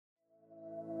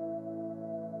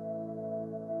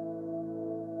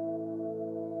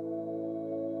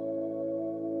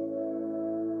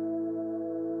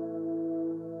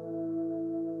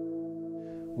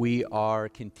We are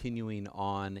continuing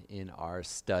on in our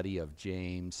study of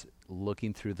James,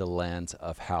 looking through the lens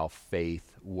of how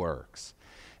faith works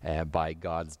by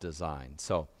God's design.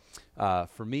 So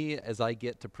for me, as I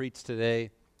get to preach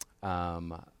today,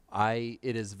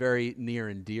 it is very near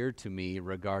and dear to me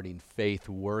regarding faith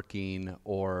working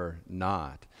or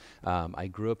not. I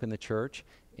grew up in the church,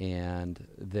 and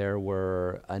there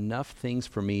were enough things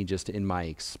for me just in my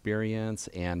experience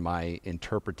and my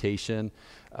interpretation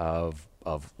of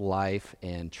life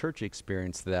and church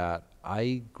experience that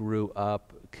I grew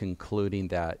up concluding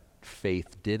that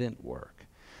faith didn't work.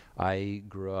 I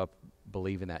grew up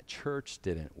believing that church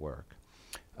didn't work.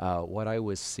 What I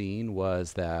was seeing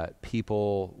was that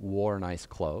people wore nice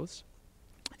clothes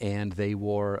and they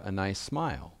wore a nice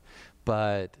smile,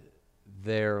 but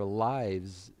their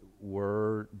lives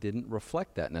didn't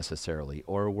reflect that necessarily,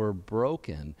 or were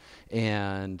broken,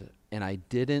 and I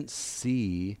didn't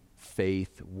see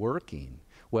faith working.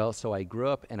 Well, so I grew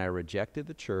up and I rejected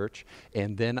the church,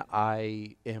 and then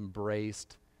I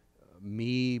embraced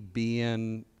me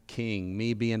being king,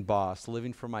 me being boss,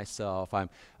 living for myself.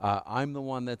 I'm the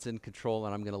one that's in control,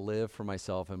 and I'm going to live for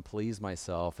myself and please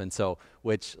myself. And so,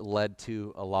 which led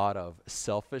to a lot of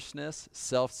selfishness,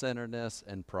 self-centeredness,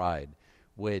 and pride,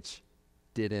 which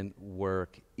didn't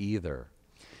work either.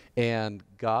 And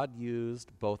God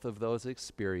used both of those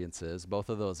experiences, both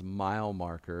of those mile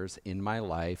markers in my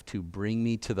life to bring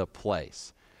me to the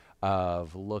place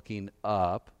of looking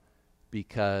up,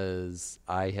 because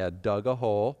I had dug a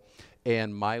hole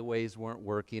and my ways weren't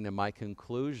working and my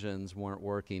conclusions weren't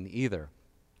working either.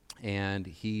 And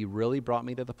he really brought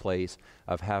me to the place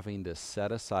of having to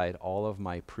set aside all of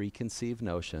my preconceived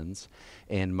notions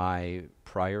and my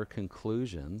prior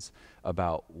conclusions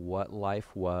about what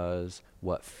life was,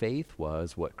 what faith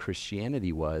was, what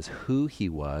Christianity was, who he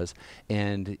was,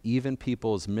 and even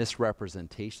people's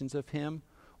misrepresentations of him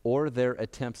or their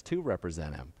attempts to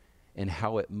represent him, and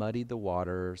how it muddied the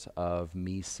waters of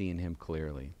me seeing him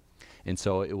clearly. And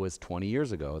so it was 20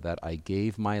 years ago that I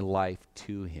gave my life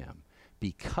to him,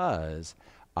 because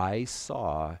I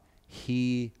saw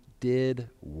he did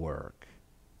work.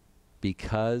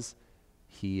 Because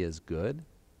he is good,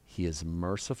 he is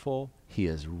merciful, he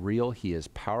is real, he is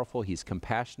powerful, he's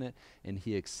compassionate, and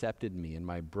he accepted me in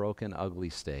my broken,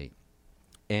 ugly state.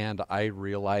 And I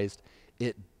realized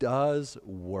it does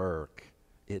work.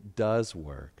 It does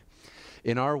work.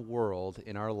 In our world,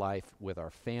 in our life, with our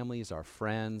families, our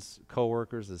friends,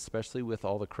 coworkers, especially with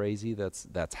all the crazy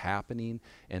that's happening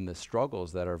and the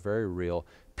struggles that are very real,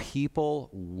 people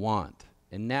want,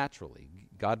 and naturally,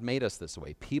 God made us this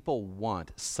way, people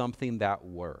want something that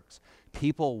works.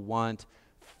 People want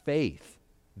faith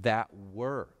that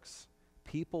works.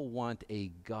 People want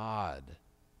a God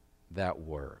that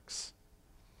works.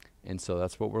 And so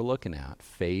that's what we're looking at.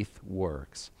 Faith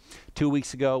works. 2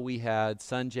 weeks ago, we had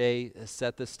Sanjay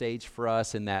set the stage for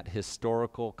us in that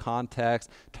historical context,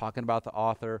 talking about the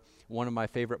author. One of my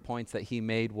favorite points that he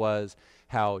made was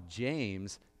how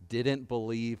James didn't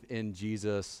believe in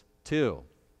Jesus too.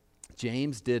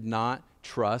 James did not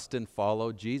trust and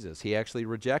follow Jesus. He actually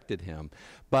rejected him.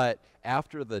 But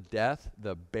after the death,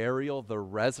 the burial, the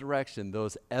resurrection,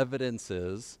 those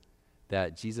evidences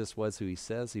that Jesus was who he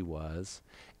says he was,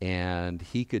 and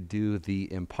he could do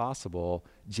the impossible,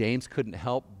 James couldn't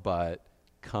help but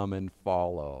come and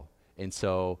follow. And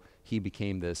so he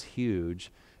became this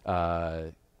huge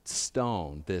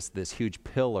stone, this huge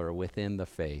pillar within the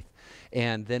faith.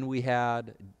 And then we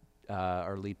had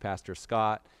our lead pastor,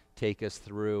 Scott, take us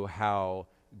through how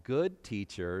good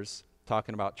teachers,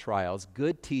 talking about trials,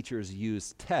 good teachers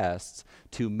use tests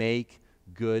to make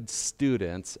good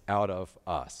students out of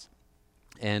us.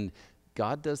 And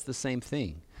God does the same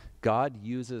thing. God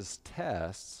uses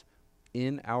tests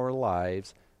in our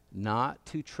lives not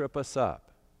to trip us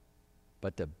up,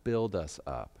 but to build us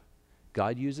up.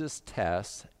 God uses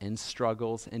tests and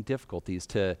struggles and difficulties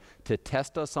to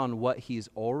test us on what he's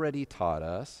already taught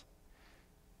us,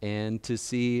 and to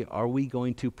see, are we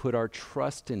going to put our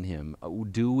trust in him?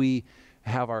 Do we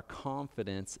have our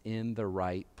confidence in the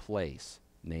right place,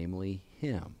 namely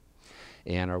him?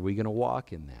 And are we going to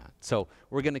walk in that? So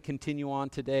we're going to continue on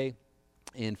today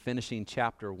in finishing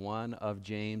chapter 1 of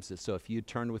James. So if you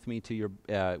turn with me to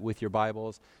with your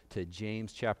Bibles to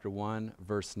James chapter 1,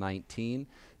 verse 19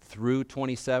 through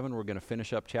 27, we're going to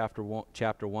finish up chapter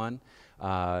 1.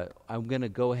 I'm going to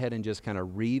go ahead and just kind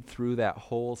of read through that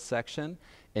whole section,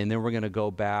 and then we're going to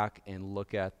go back and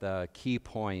look at the key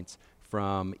points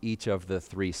from each of the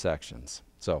 3 sections.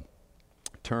 So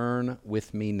turn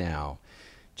with me now.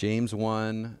 James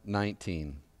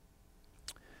 1:19.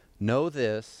 Know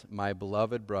this, my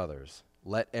beloved brothers,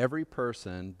 let every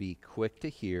person be quick to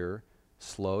hear,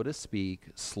 slow to speak,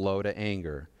 slow to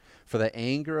anger. For the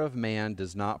anger of man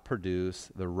does not produce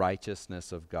the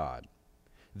righteousness of God.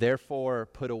 Therefore,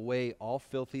 put away all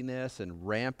filthiness and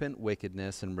rampant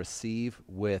wickedness, and receive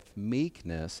with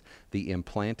meekness the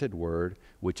implanted word,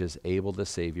 which is able to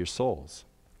save your souls.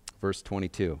 Verse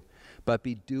 22, but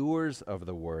be doers of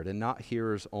the word, and not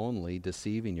hearers only,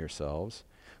 deceiving yourselves.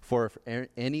 For if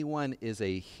anyone is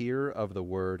a hearer of the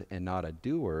word and not a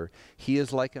doer, he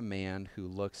is like a man who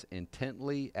looks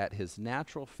intently at his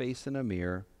natural face in a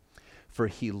mirror. For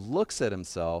he looks at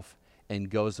himself and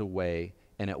goes away,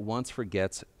 and at once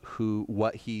forgets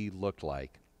what he looked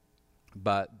like.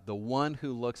 But the one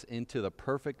who looks into the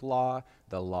perfect law,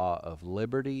 the law of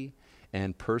liberty,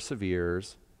 and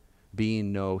perseveres,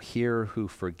 being no hearer who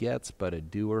forgets, but a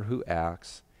doer who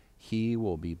acts, he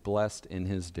will be blessed in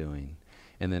his doing.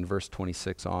 And then verse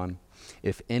 26 on,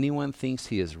 if anyone thinks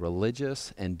he is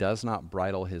religious and does not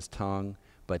bridle his tongue,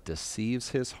 but deceives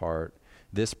his heart,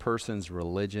 this person's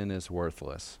religion is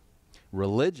worthless.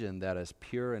 Religion that is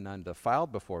pure and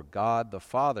undefiled before God the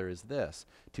Father is this,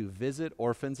 to visit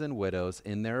orphans and widows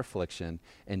in their affliction,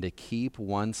 and to keep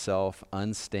oneself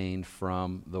unstained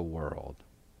from the world.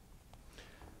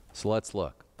 So let's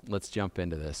look. Let's jump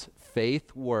into this.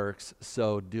 Faith works,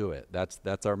 so do it.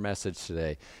 That's our message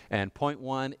today. And point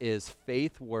one is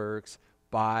faith works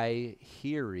by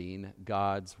hearing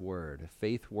God's word.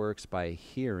 Faith works by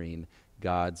hearing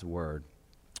God's word.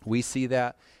 We see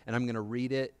that, and I'm going to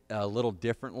read it a little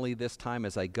differently this time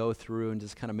as I go through and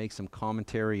just kind of make some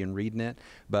commentary and reading it.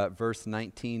 But verse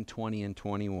 19, 20, and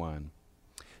 21.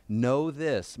 Know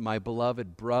this, my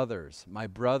beloved brothers, my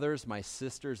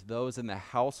sisters, those in the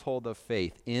household of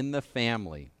faith, in the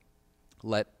family.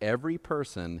 Let every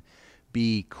person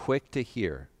be quick to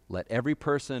hear. Let every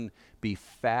person be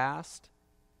fast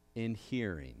in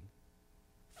hearing,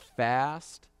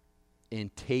 fast in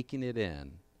taking it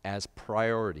in as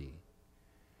priority,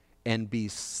 and be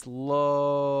slow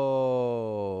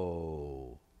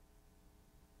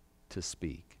to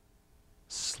speak,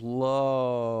 slow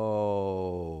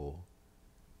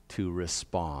to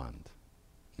respond.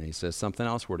 And he says something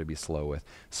else we're to be slow with.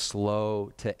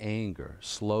 Slow to anger,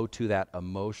 slow to that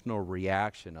emotional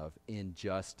reaction of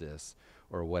injustice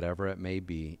or whatever it may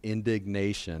be,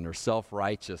 indignation or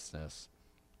self-righteousness.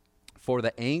 For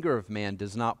the anger of man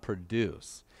does not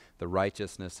produce the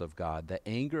righteousness of God. The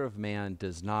anger of man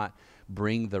does not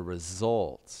bring the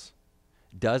results,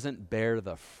 doesn't bear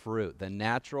the fruit, the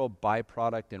natural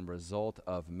byproduct and result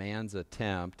of man's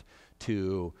attempt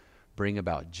to bring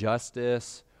about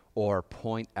justice or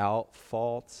point out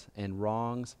faults and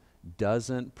wrongs,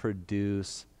 doesn't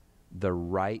produce the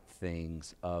right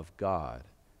things of God,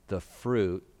 the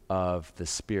fruit of the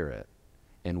Spirit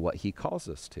and what he calls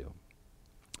us to.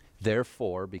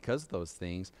 Therefore, because of those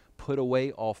things, put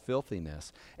away all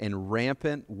filthiness and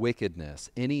rampant wickedness,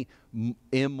 any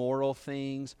immoral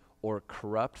things or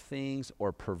corrupt things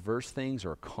or perverse things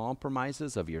or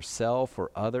compromises of yourself or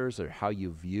others, or how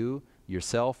you view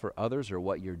yourself or others, or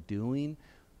what you're doing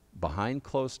behind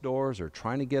closed doors or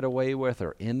trying to get away with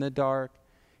or in the dark.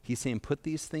 He's saying put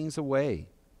these things away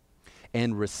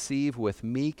and receive with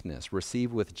meekness,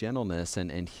 receive with gentleness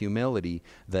and humility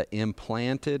the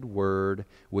implanted word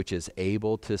which is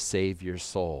able to save your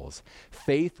souls.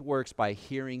 Faith works by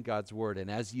hearing God's word,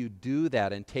 and as you do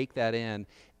that and take that in,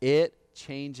 it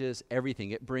changes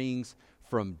everything. It brings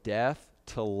from death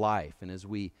to life. And as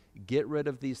we get rid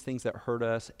of these things that hurt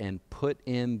us and put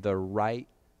in the right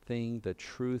thing, the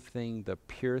true thing, the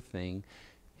pure thing,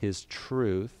 his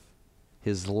truth,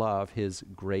 his love, his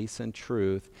grace and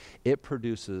truth, it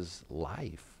produces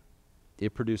life.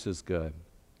 It produces good.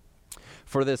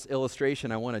 For this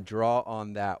illustration, I want to draw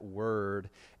on that word,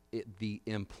 the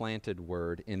implanted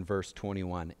word in verse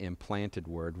 21, implanted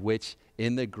word, which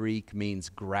in the Greek means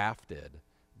grafted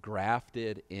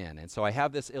in. And so I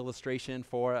have this illustration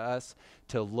for us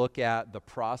to look at the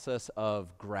process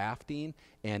of grafting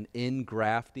and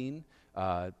engrafting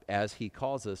as he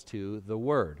calls us to the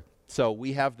word. So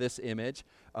we have this image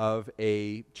of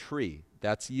a tree.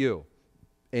 That's you.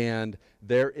 And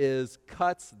there is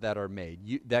cuts that are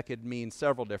made. That could mean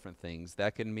several different things.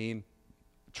 That can mean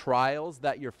trials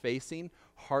that you're facing,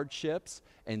 hardships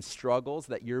and struggles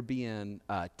that you're being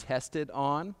tested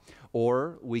on.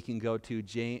 Or we can go to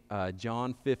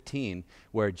John 15,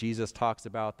 where Jesus talks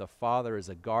about the Father is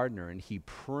a gardener and he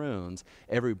prunes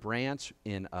every branch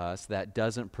in us that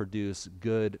doesn't produce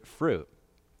good fruit,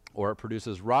 or it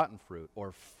produces rotten fruit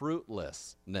or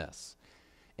fruitlessness,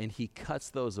 and he cuts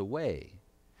those away.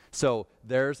 So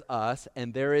there's us,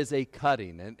 and there is a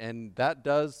cutting, and that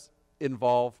does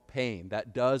involve pain.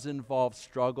 That does involve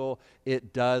struggle.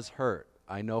 It does hurt.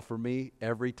 I know for me,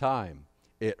 every time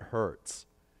it hurts.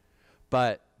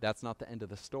 But that's not the end of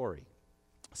the story.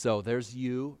 So there's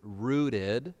you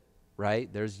rooted,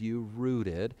 right? There's you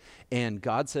rooted. And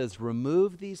God says,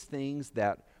 remove these things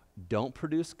that don't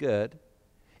produce good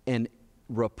and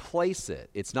replace it.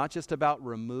 It's not just about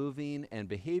removing and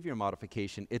behavior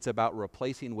modification. It's about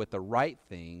replacing with the right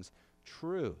things,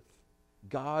 truth.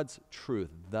 God's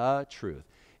truth,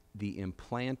 the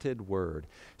implanted word,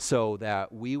 so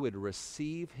that we would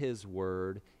receive his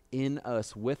word in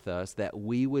us, with us, that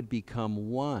we would become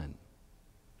one.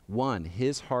 One,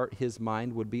 his heart, his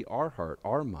mind would be our heart,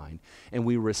 our mind, and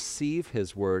we receive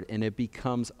his word and it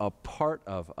becomes a part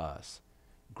of us,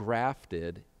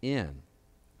 grafted in.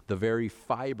 The very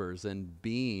fibers and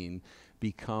being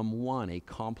become one, a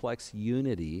complex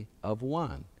unity of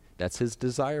one. That's his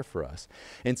desire for us.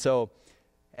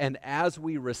 And as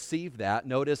we receive that,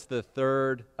 notice the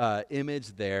third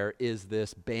image there is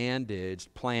this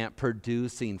bandaged plant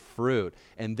producing fruit.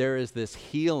 And there is this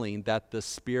healing that the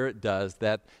Spirit does,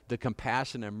 that the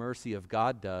compassion and mercy of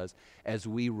God does, as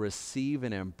we receive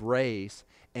and embrace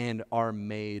and are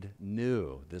made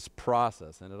new, this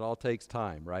process. And it all takes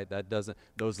time, right?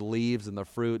 Those leaves and the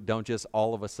fruit don't just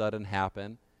all of a sudden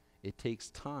happen. It takes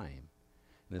time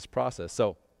in this process.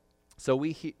 So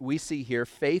we see here,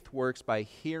 faith works by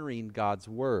hearing God's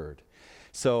word.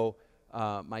 So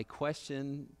my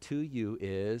question to you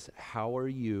is, how are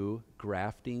you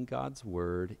grafting God's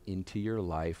word into your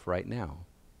life right now?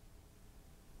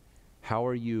 How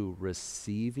are you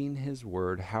receiving his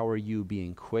word? How are you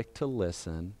being quick to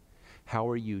listen? How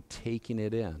are you taking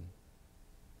it in?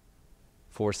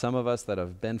 For some of us that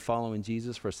have been following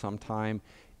Jesus for some time,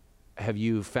 have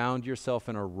you found yourself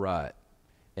in a rut?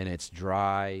 And it's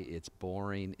dry, it's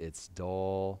boring, it's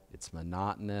dull, it's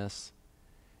monotonous,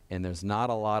 and there's not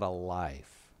a lot of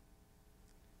life.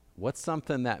 What's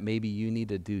something that maybe you need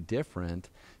to do different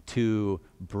to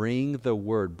bring the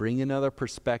word, bring another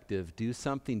perspective, do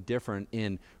something different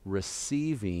in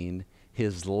receiving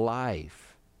his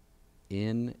life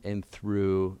in and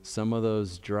through some of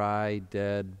those dry,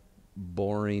 dead,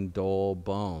 boring, dull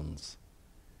bones,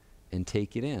 and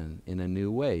take it in a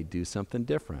new way, do something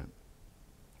different?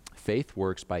 Faith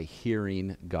works by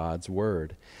hearing God's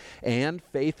word. And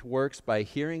faith works by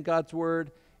hearing God's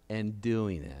word and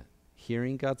doing it.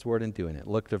 Hearing God's word and doing it.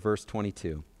 Look to verse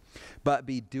 22. But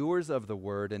be doers of the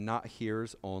word and not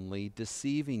hearers only,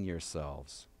 deceiving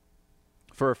yourselves.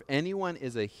 For if anyone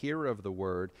is a hearer of the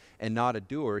word and not a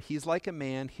doer, he's like a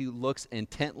man who looks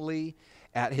intently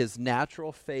at his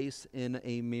natural face in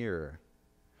a mirror.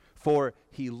 For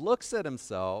he looks at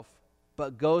himself,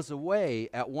 but goes away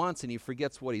at once and he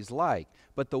forgets what he's like.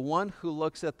 But the one who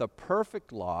looks at the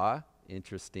perfect law,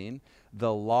 interesting,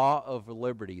 the law of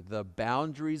liberty, the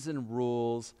boundaries and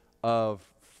rules of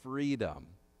freedom.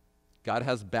 God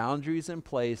has boundaries in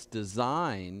place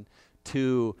designed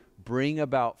to bring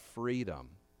about freedom,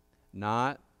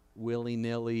 not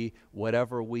willy-nilly,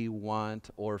 whatever we want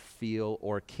or feel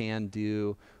or can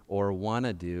do or want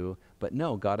to do. But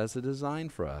no, God has a design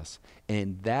for us,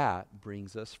 and that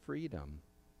brings us freedom.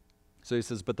 So he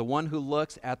says, but the one who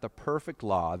looks at the perfect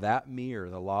law, that mirror,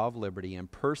 the law of liberty,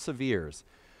 and perseveres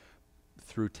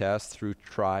through tests, through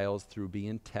trials, through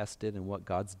being tested and what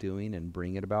God's doing and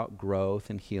bringing about growth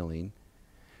and healing,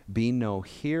 be no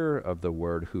hearer of the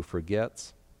word who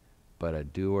forgets, but a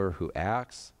doer who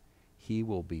acts, he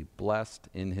will be blessed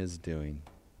in his doing.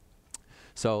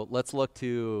 So let's look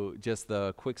to just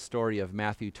the quick story of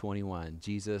Matthew 21.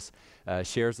 Jesus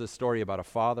shares this story about a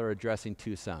father addressing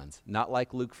two sons. Not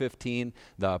like Luke 15,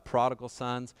 the prodigal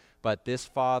sons, but this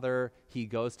father, he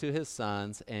goes to his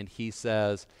sons and he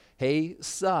says, hey,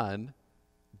 son,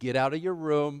 get out of your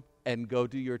room and go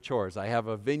do your chores. I have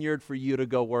a vineyard for you to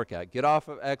go work at. Get off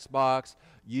of Xbox.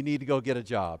 You need to go get a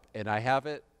job. And I have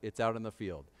it. It's out in the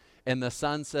field. And the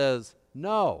son says,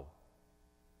 no.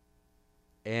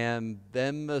 And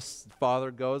then the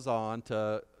father goes on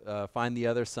to find the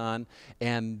other son,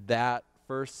 and that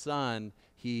first son,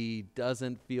 he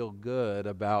doesn't feel good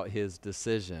about his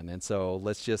decision. And so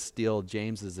let's just steal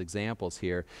James's examples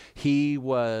here. He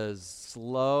was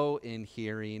slow in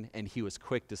hearing, and he was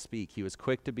quick to speak. He was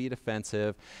quick to be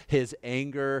defensive. His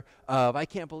anger of, I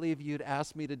can't believe you'd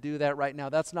ask me to do that right now.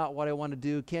 That's not what I want to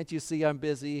do. Can't you see I'm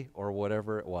busy? Or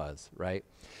whatever it was, right?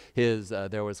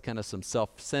 There was kind of some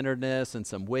self-centeredness and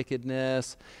some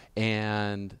wickedness,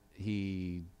 and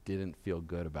he didn't feel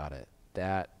good about it.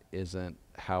 That isn't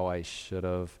how I should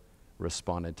have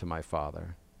responded to my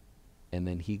father. And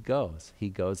then he goes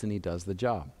and he does the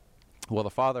job. Well, the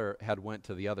father had went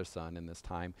to the other son in this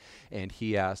time, and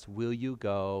he asked, will you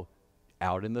go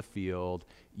out in the field?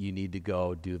 You need to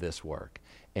go do this work.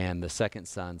 And the second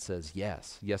son says,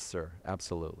 yes, sir,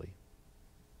 absolutely.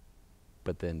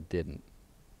 But then didn't.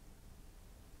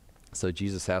 So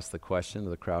Jesus asked the question to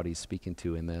the crowd he's speaking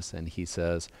to in this, and he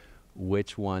says,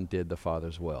 which one did the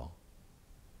Father's will?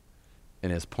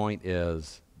 And his point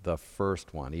is the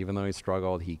first one. Even though he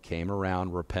struggled, he came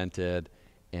around, repented,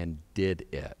 and did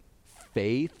it.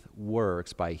 Faith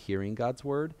works by hearing God's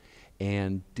word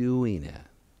and doing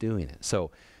it.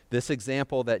 So this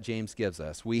example that James gives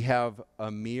us, we have a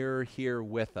mirror here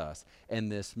with us. And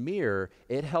this mirror,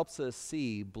 it helps us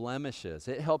see blemishes.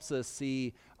 It helps us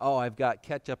see, oh, I've got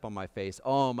ketchup on my face.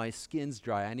 Oh, my skin's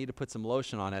dry. I need to put some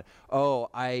lotion on it. Oh,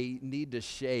 I need to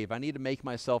shave. I need to make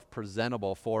myself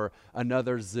presentable for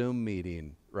another Zoom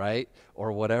meeting, right?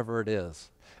 Or whatever it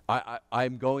is.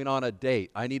 I'm going on a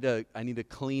date. I need to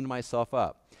clean myself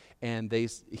up. And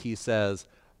he says,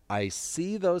 I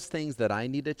see those things that I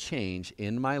need to change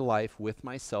in my life, with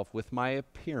myself, with my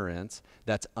appearance,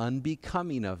 that's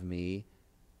unbecoming of me,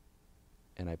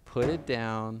 and I put it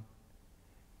down,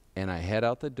 and I head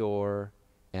out the door,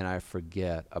 and I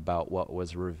forget about what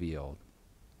was revealed.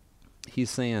 He's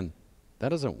saying, that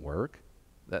doesn't work.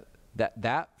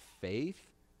 That faith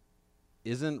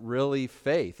isn't really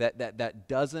faith. That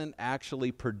doesn't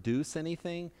actually produce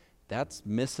anything. That's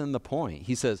missing the point.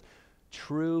 He says,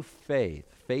 true faith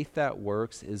that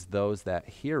works, is those that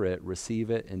hear it,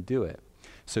 receive it, and do it.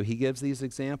 So he gives these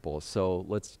examples. So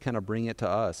let's kind of bring it to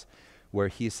us, where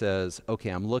he says, okay,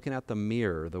 I'm looking at the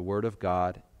mirror, the word of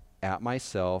God, at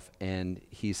myself, and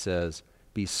he says,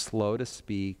 be slow to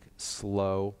speak,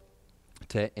 slow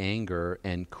to anger,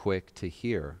 and quick to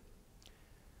hear.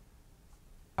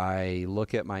 I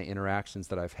look at my interactions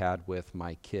that I've had with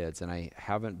my kids, and I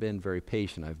haven't been very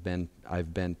patient.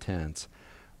 I've been tense.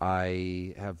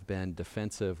 I have been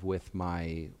defensive with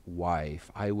my wife.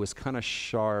 I was kind of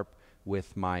sharp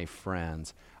with my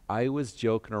friends. I was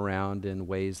joking around in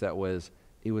ways it was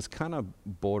kind of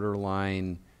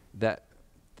borderline, that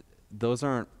those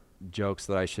aren't jokes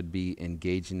that I should be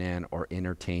engaging in or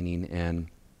entertaining in,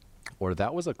 or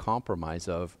that was a compromise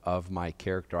of my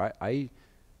character. I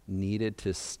needed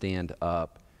to stand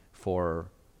up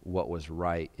for what was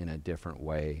right in a different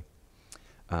way.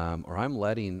 Or I'm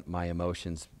letting my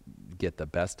emotions get the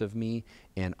best of me,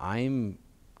 and I'm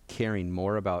caring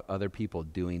more about other people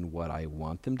doing what I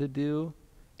want them to do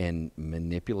and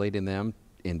manipulating them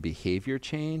in behavior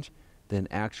change than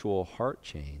actual heart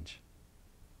change.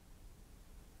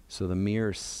 So the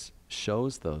mirror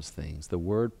shows those things. The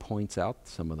word points out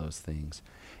some of those things.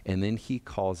 And then he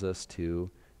calls us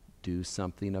to do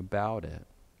something about it.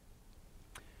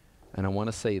 And I want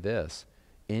to say this.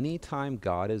 Anytime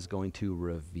God is going to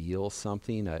reveal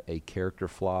something, a character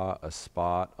flaw, a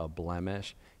spot, a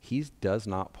blemish, he does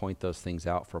not point those things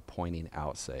out for pointing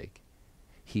out sake.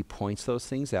 He points those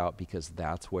things out because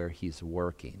that's where he's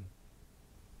working.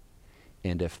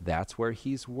 And if that's where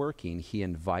he's working, he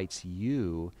invites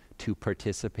you to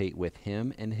participate with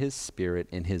him and his Spirit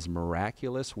in his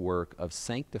miraculous work of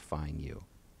sanctifying you.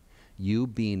 You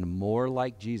being more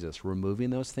like Jesus, removing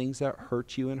those things that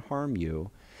hurt you and harm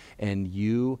you, and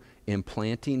you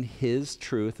implanting his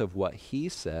truth of what he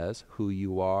says, who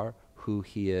you are, who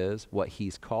he is, what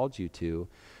he's called you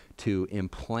to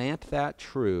implant that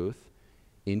truth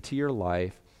into your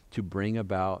life to bring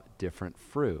about different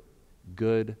fruit,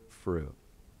 good fruit.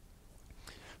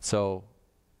 So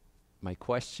my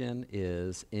question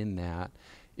is,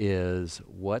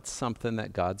 what's something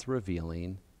that God's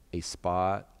revealing, a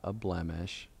spot, a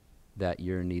blemish, that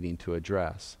you're needing to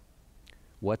address?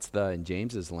 What's in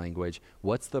James's language,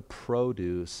 what's the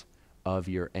produce of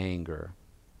your anger?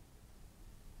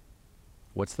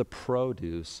 What's the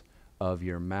produce of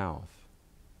your mouth?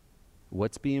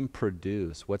 What's being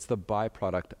produced? What's the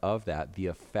byproduct of that, the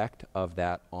effect of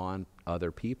that on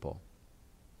other people?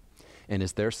 And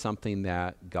is there something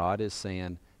that God is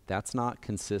saying, that's not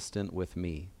consistent with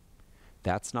me?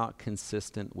 That's not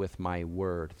consistent with my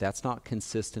word. That's not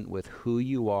consistent with who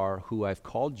you are, who I've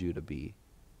called you to be.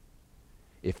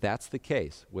 If that's the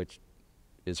case, which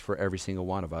is for every single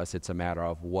one of us, it's a matter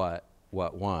of what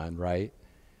one, right?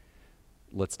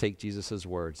 Let's take Jesus'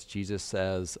 words. Jesus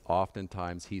says,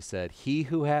 oftentimes he said, he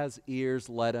who has ears,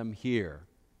 let him hear.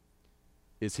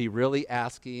 Is he really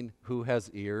asking who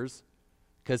has ears?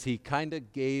 Because he kind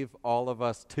of gave all of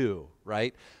us two,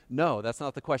 right? No, that's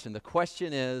not the question. The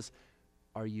question is,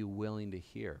 are you willing to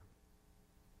hear?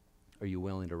 Are you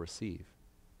willing to receive?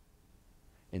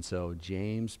 And so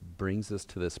James brings us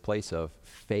to this place of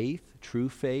faith, true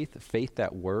faith, faith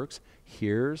that works,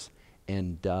 hears,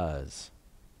 and does.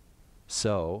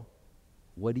 So,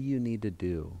 what do you need to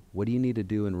do? What do you need to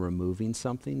do in removing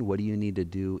something? What do you need to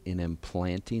do in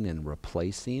implanting and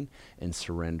replacing and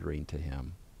surrendering to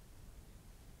him?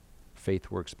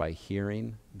 Faith works by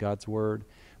hearing God's word,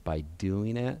 by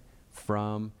doing it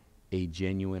from a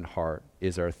genuine heart,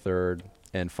 is our third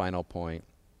and final point.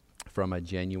 From a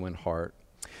genuine heart.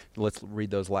 Let's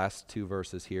read those last two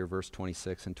verses here, verse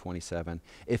 26 and 27.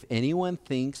 If anyone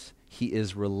thinks he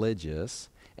is religious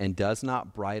and does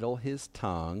not bridle his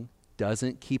tongue,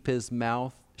 doesn't keep his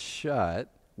mouth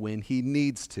shut when he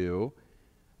needs to,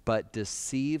 but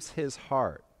deceives his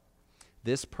heart,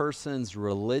 this person's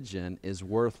religion is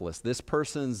worthless. This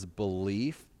person's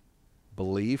belief,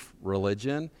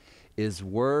 religion, is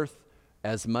worth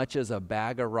as much as a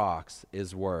bag of rocks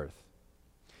is worth.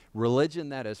 Religion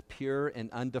that is pure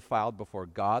and undefiled before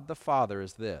God the Father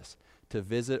is this: to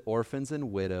visit orphans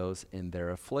and widows in their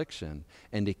affliction,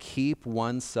 and to keep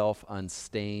oneself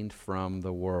unstained from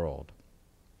the world.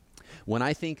 When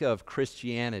I think of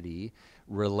Christianity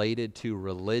related to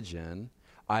religion,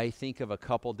 I think of a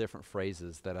couple different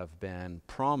phrases that have been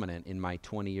prominent in my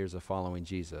 20 years of following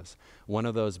Jesus. One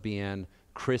of those being,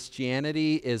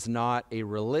 Christianity is not a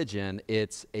religion,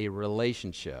 it's a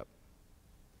relationship.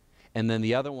 And then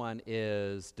the other one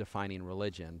is defining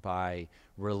religion by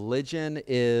religion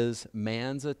is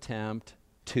man's attempt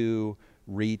to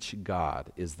reach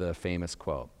God, is the famous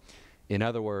quote. In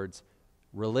other words,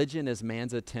 religion is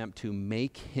man's attempt to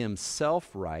make himself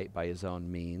right by his own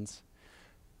means,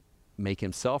 make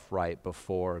himself right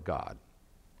before God.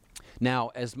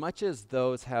 Now, as much as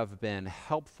those have been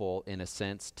helpful in a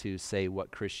sense to say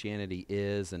what Christianity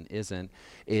is and isn't,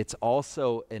 it's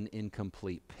also an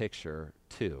incomplete picture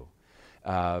too.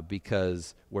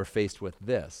 Because we're faced with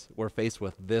this. We're faced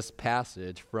with this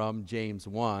passage from James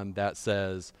 1 that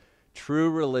says,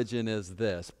 true religion is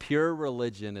this. Pure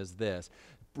religion is this.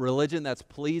 Religion that's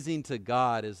pleasing to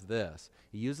God is this.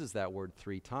 He uses that word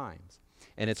 3 times.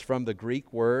 And it's from the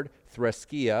Greek word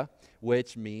threskia,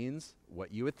 which means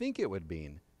what you would think it would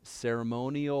mean: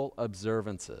 ceremonial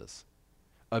observances.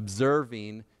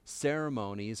 Observing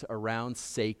ceremonies around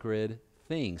sacred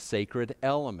things, sacred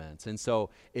elements. And so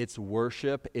it's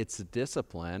worship, it's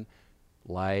discipline,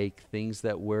 like things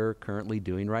that we're currently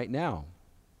doing right now.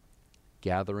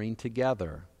 Gathering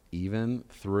together, even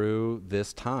through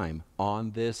this time,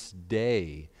 on this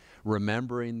day,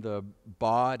 remembering the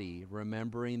body,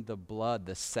 remembering the blood,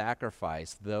 the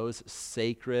sacrifice, those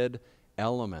sacred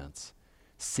elements.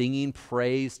 Singing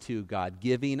praise to God,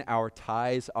 giving our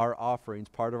tithes, our offerings,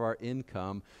 part of our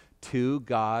income to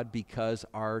God because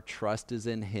our trust is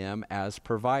in him as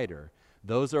provider.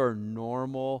 Those are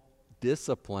normal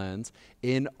disciplines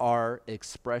in our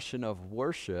expression of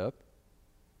worship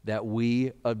that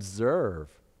we observe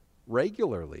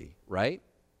regularly, right?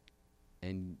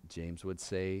 And James would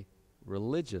say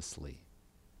religiously.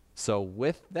 So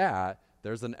with that,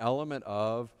 there's an element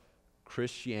of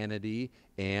Christianity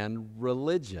and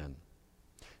religion.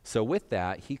 So with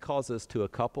that, he calls us to a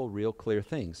couple real clear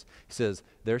things. He says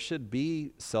there should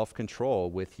be self-control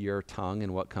with your tongue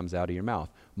and what comes out of your mouth.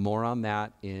 More on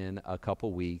that in a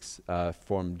couple weeks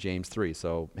from James 3.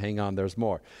 So hang on, there's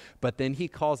more. But then he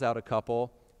calls out a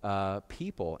couple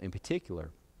people in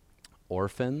particular,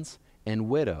 orphans and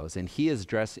widows. And he is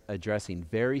addressing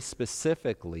very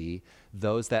specifically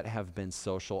those that have been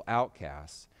social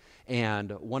outcasts.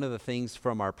 And one of the things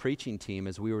from our preaching team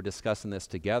as we were discussing this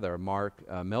together, Mark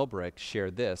Milbrick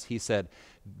shared this. He said,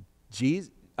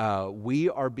 we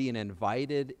are being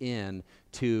invited in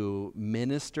to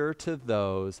minister to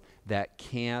those that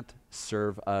can't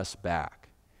serve us back.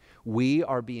 We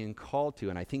are being called to,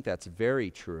 and I think that's very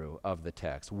true of the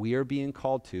text, we are being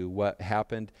called to what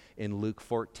happened in Luke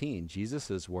 14,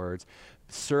 Jesus' words,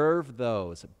 serve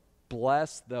those,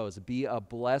 bless those, be a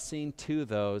blessing to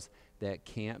those that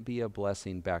can't be a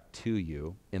blessing back to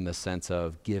you in the sense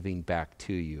of giving back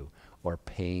to you or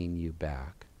paying you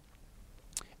back.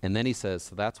 And then he says,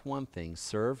 so that's one thing,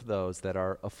 serve those that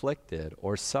are afflicted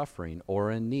or suffering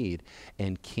or in need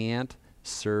and can't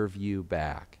serve you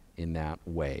back in that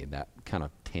way, that kind of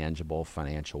tangible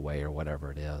financial way or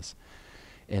whatever it is.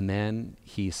 And then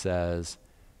he says,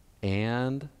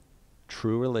 and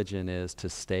true religion is to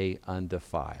stay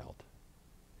undefiled,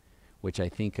 which I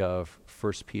think of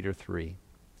 1 Peter 3.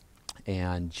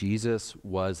 And Jesus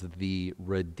was the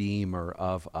Redeemer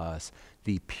of us,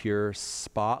 the pure,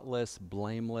 spotless,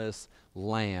 blameless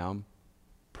Lamb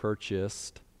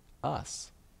purchased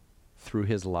us through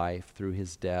his life, through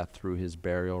his death, through his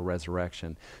burial,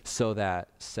 resurrection, so that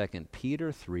 2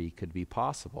 Peter 3 could be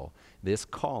possible. This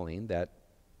calling that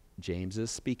James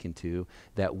is speaking to,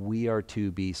 that we are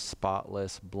to be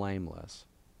spotless, blameless.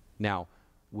 Now,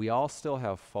 we all still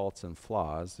have faults and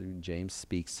flaws. James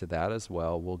speaks to that as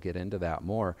well. We'll get into that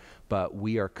more. But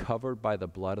we are covered by the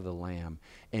blood of the Lamb,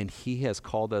 and he has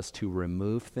called us to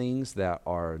remove things that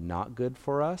are not good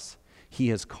for us. He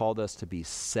has called us to be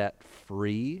set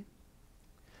free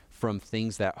from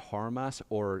things that harm us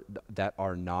or that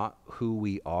are not who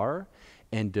we are,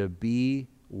 and to be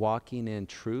walking in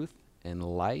truth and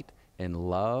light and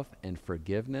love and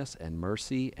forgiveness and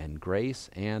mercy and grace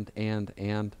and,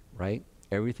 right?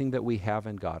 Everything that we have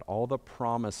in God, all the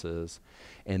promises,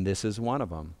 and this is one of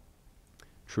them.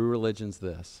 True religion's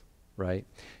this, right?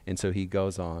 And so he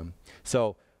goes on.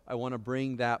 So I want to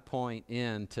bring that point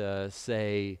in to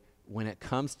say, when it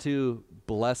comes to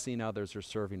blessing others or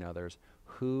serving others,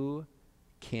 who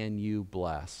can you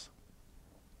bless?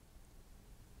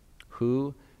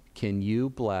 Who can you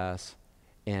bless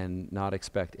and not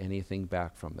expect anything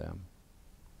back from them?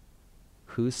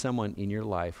 Who's someone in your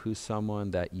life? Who's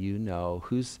someone that you know?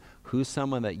 Who's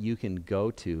someone that you can go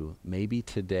to maybe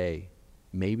today,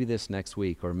 maybe this next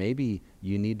week, or maybe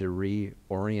you need to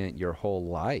reorient your whole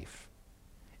life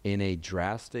in a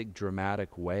drastic,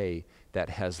 dramatic way that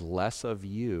has less of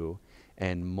you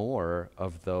and more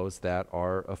of those that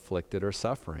are afflicted or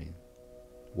suffering?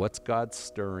 What's God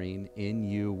stirring in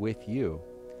you, with you?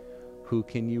 Who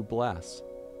can you bless?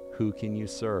 Who can you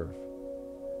serve?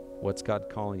 What's God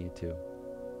calling you to?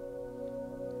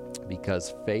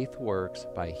 Because faith works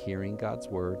by hearing God's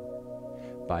word,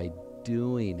 by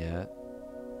doing it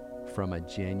from a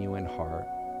genuine heart,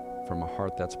 from a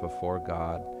heart that's before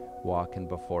God, walking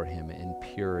before him in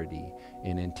purity,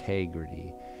 in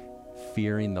integrity,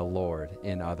 fearing the Lord.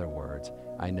 In other words,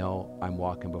 I know I'm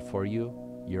walking before you.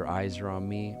 Your eyes are on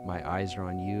me. My eyes are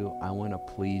on you. I want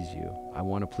to please you. I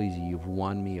want to please you. You've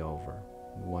won me over.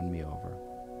 You won me over.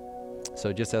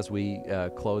 So just as we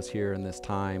close here in this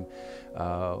time,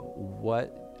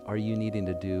 what are you needing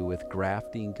to do with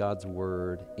grafting God's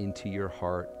word into your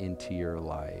heart, into your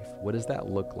life? What does that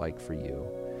look like for you?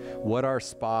 What are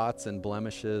spots and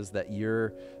blemishes that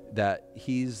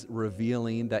he's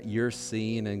revealing, that you're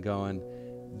seeing and going,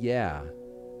 yeah,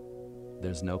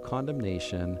 there's no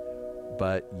condemnation,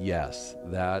 but yes,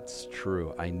 that's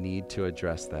true. I need to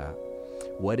address that.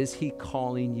 What is he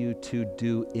calling you to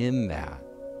do in that?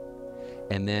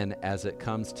 And then as it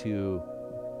comes to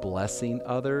blessing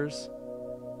others,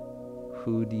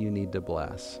 who do you need to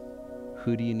bless?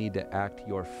 Who do you need to act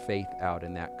your faith out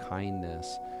in that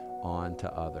kindness on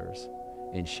to others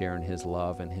and sharing his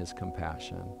love and his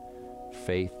compassion?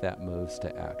 Faith that moves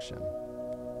to action.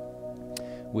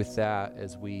 With that,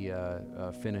 as we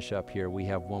finish up here, we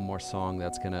have one more song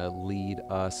that's going to lead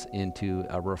us into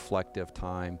a reflective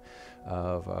time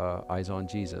of Eyes on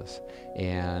Jesus.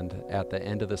 And at the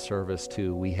end of the service,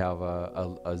 too, we have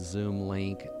a Zoom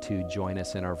link to join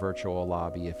us in our virtual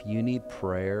lobby. If you need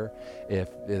prayer, if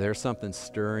there's something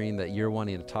stirring that you're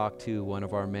wanting to talk to one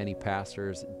of our many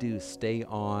pastors, do stay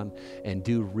on and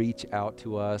do reach out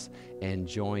to us and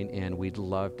join in. We'd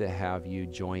love to have you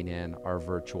join in our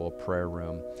virtual prayer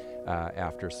room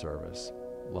after service.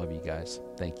 Love you guys.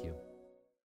 Thank you.